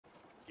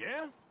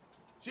Yeah?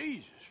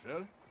 Jesus,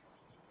 fella.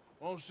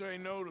 Won't say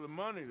no to the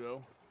money,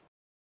 though.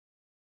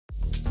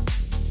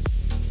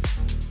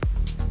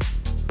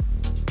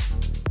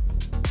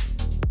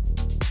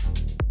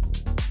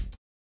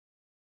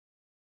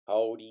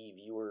 Howdy,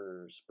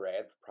 viewers.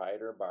 Brad,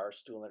 proprietor of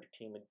Barstool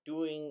Entertainment,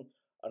 doing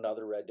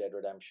another Red Dead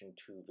Redemption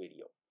 2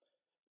 video.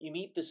 You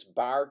meet this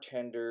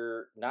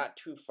bartender not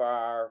too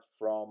far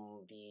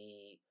from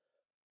the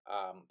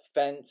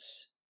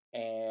fence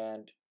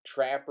and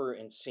Trapper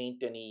in Saint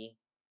Denis.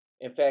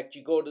 In fact,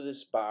 you go to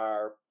this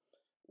bar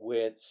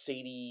with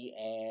Sadie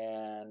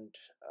and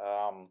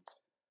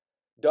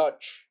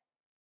Dutch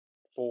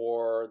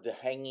for the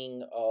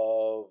hanging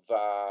of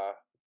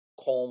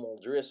Colm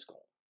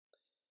O'Driscoll.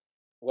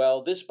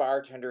 Well, this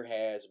bartender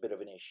has a bit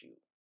of an issue,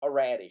 a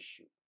rat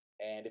issue.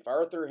 And if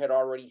Arthur had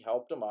already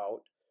helped him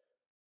out,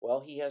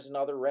 well, he has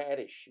another rat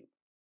issue.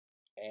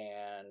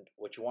 And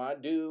what you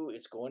want to do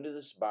is go into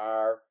this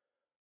bar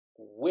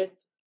with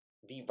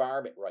the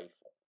varmint rifle.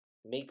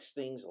 Makes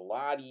things a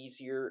lot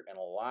easier and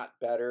a lot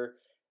better.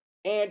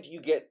 And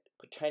you get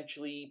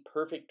potentially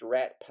perfect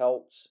rat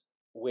pelts,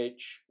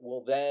 which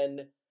will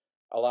then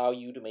allow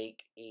you to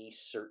make a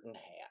certain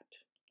hat.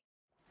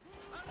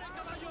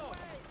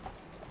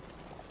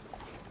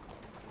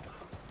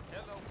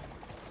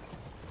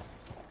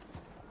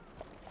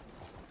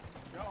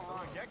 Go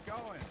on, get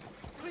going.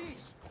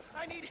 Please,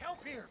 I need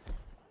help here.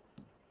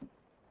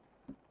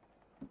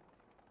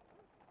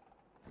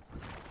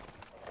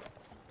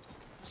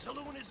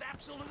 Saloon is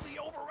absolutely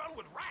overrun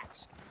with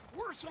rats.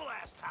 Worse than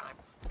last time.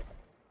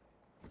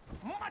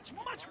 Much.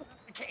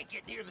 I can't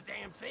get near the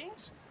damn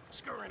things.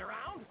 Scurrying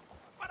around.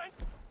 But I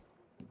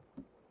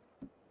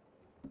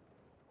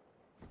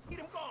need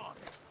them gone.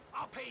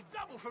 I'll pay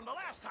double from the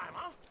last time,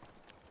 huh?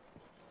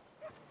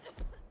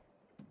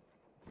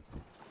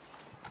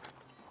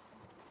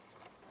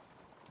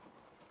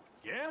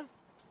 Yeah?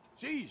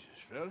 Jesus,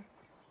 fella.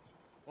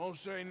 Won't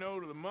say no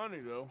to the money,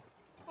 though.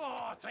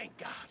 Oh, thank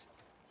God.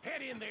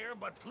 Head in there,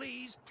 but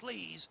please,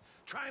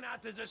 try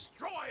not to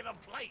destroy the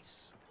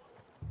place.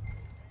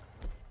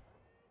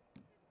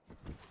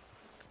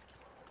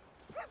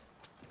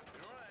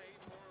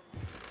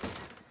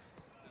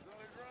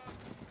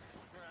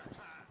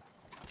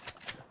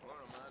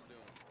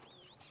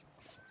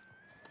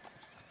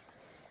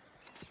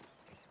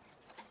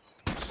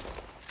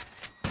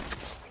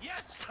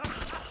 Yes!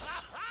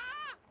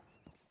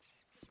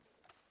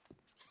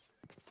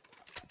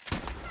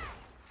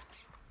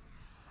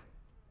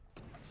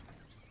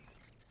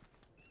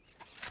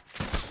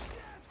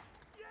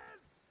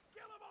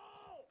 Kill them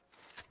all!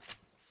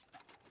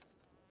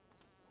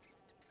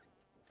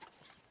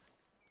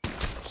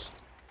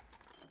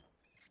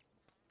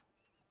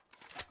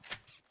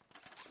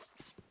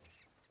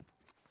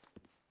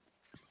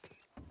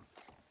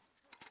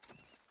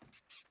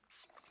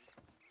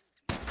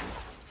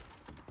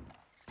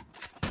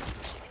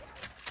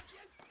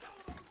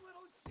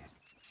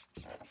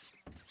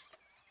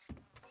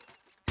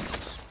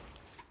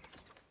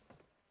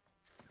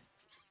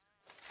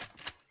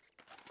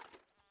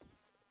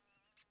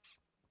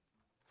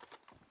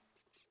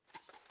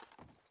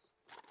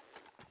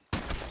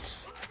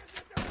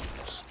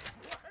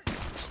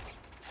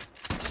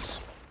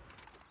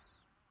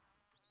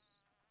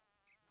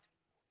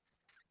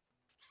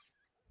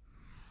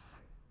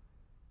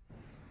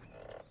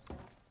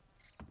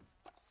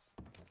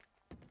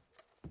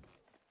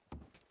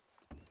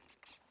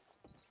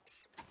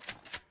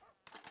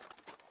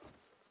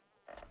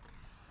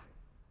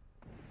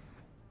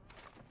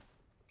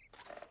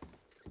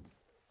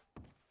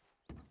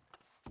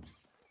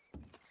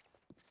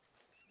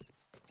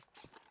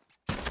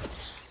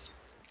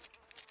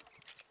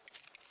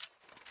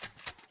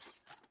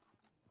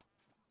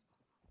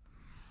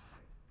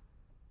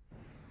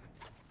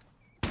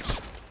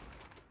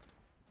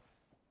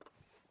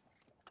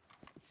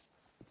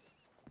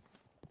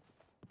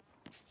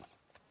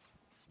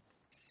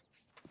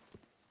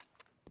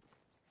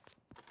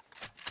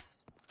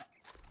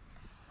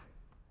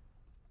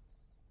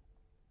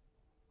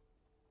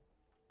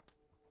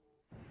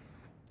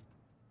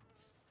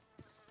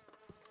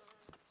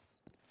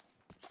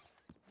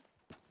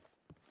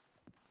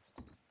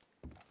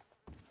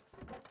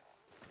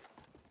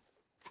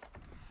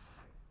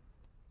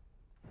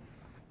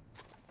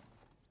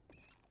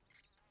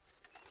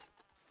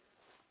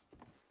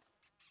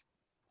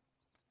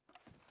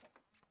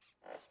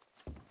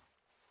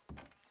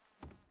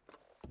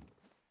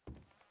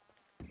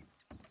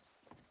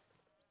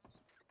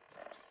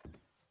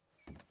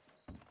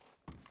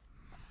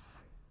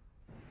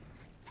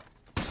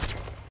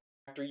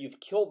 After you've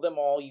killed them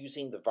all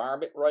using the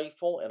varmint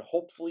rifle, and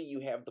hopefully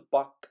you have the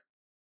buck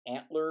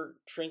antler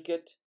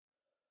trinket,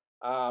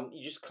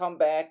 you just come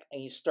back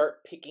and you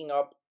start picking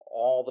up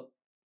all the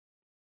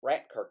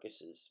rat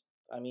carcasses.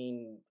 I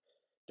mean,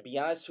 to be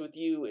honest with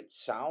you, it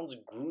sounds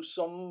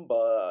gruesome,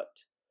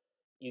 but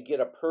you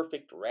get a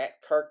perfect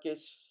rat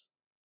carcass.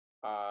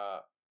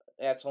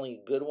 That's only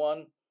a good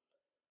one.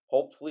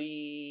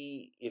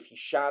 Hopefully, if you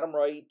shot them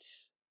right,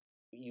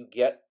 you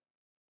get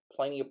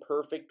plenty of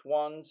perfect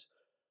ones.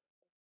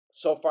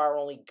 So far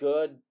only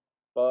good,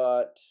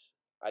 but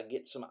I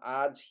get some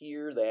odds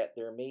here that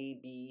there may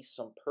be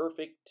some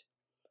perfect,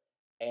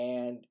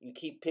 and you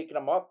keep picking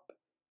them up.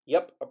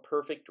 Yep, a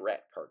perfect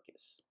rat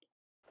carcass.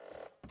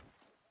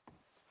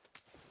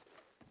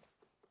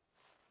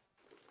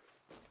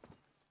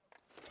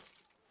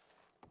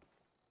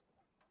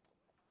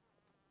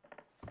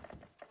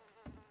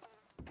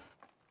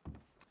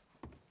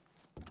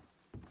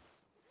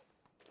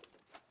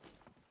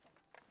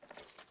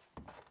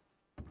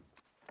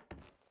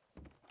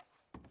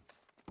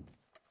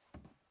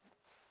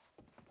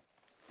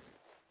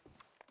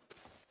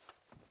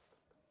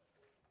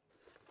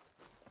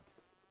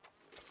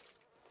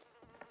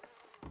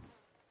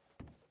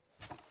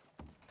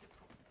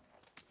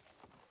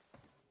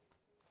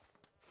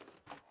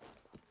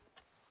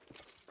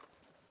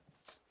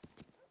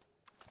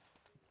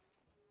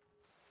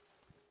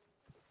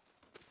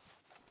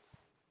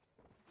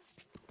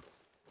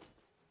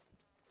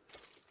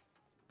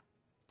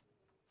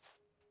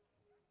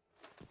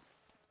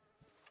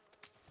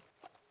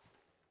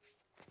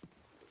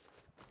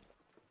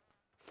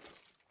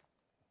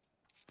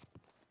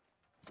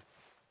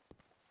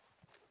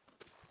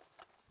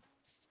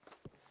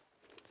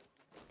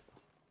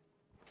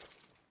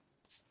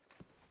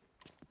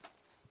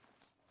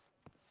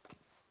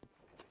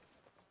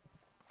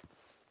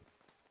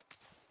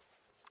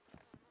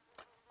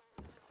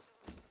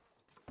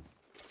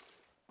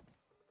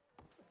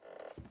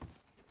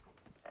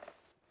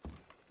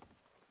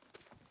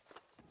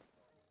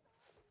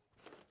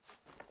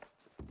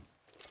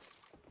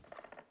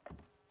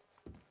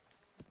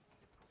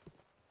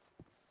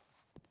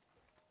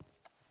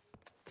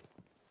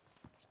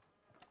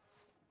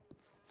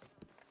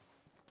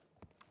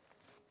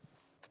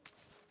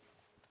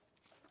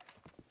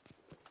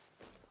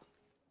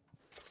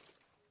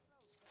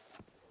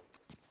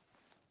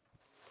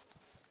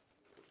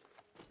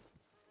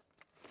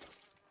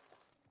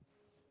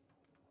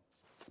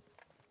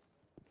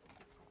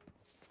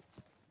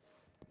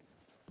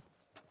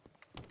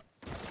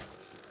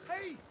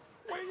 Hey,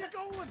 where you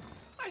going?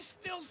 I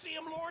still see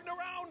him lording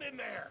around in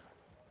there.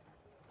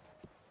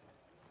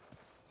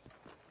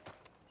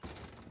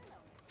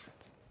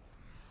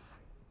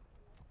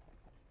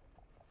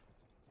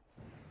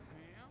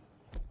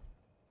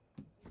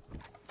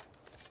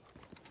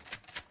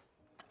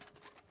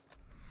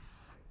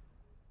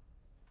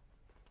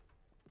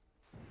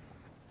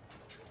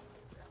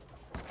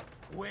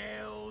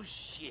 Well,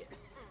 shit.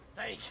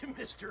 Thank you,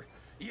 mister.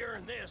 You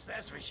earned this,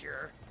 that's for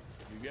sure.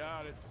 You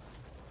got it.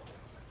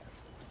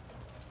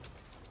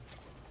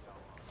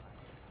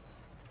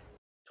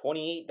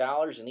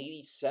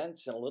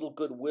 $28.80 and a little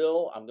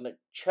goodwill. I'm going to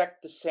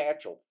check the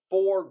satchel.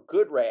 4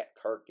 good rat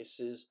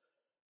carcasses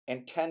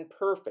and 10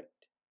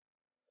 perfect.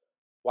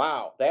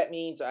 Wow, that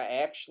means I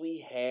actually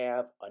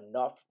have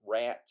enough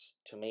rats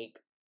to make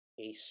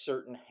a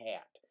certain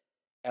hat.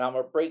 And I'm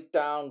going to break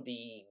down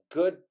the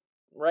good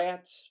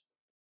rats,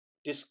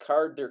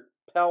 discard their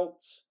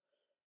pelts,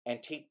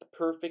 and take the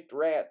perfect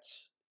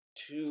rats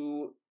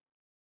to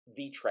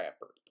the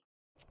trapper.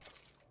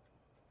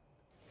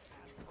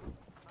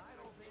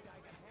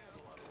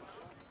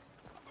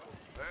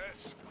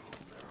 Let's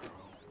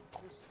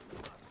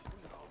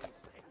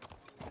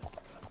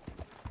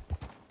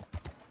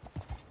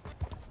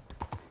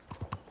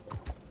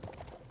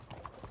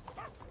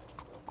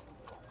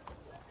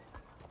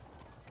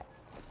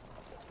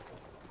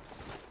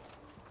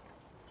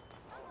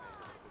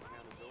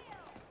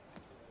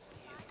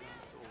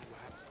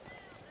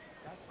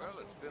Well,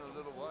 it's been a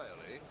little while,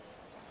 eh?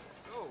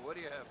 So, what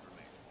do you have for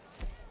me?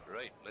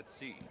 Right, let's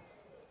see.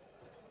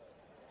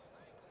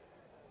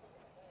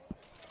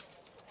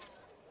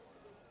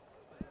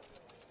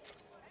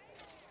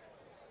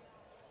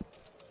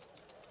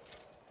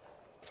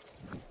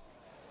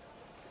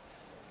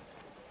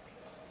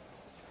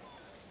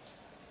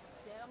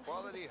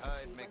 Quality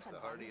hide makes the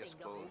hardiest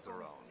clothes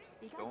around.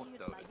 Don't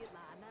doubt it.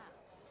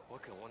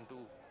 What can one do?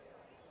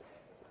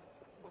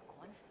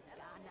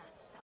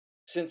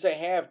 Since I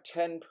have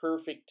 10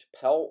 perfect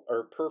pelt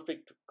or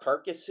perfect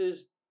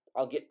carcasses,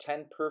 I'll get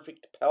 10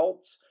 perfect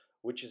pelts,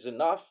 which is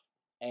enough.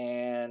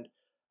 And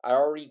I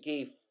already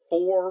gave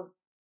 4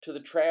 to the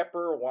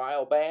trapper a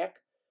while back,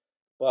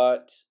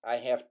 but I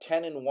have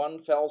 10 in one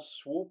fell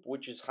swoop,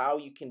 which is how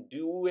you can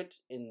do it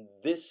in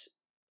this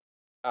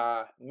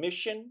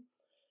mission.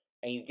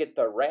 And you get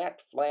the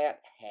rat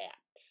flat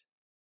hat.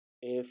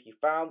 If you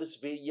found this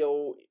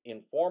video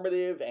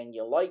informative and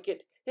you like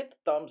it, hit the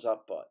thumbs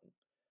up button.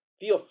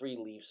 Feel free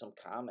to leave some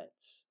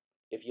comments.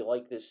 If you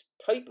like this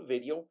type of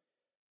video,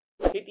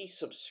 hit the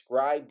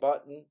subscribe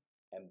button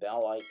and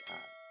bell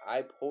icon.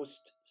 I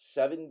post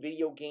 7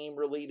 video game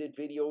related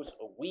videos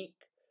a week,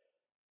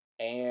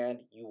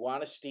 and you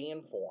want to stay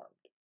informed.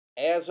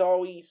 As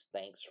always,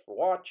 thanks for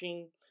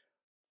watching,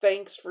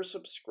 thanks for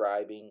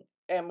subscribing,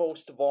 and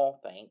most of all,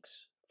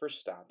 thanks for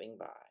stopping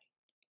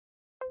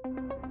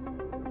by.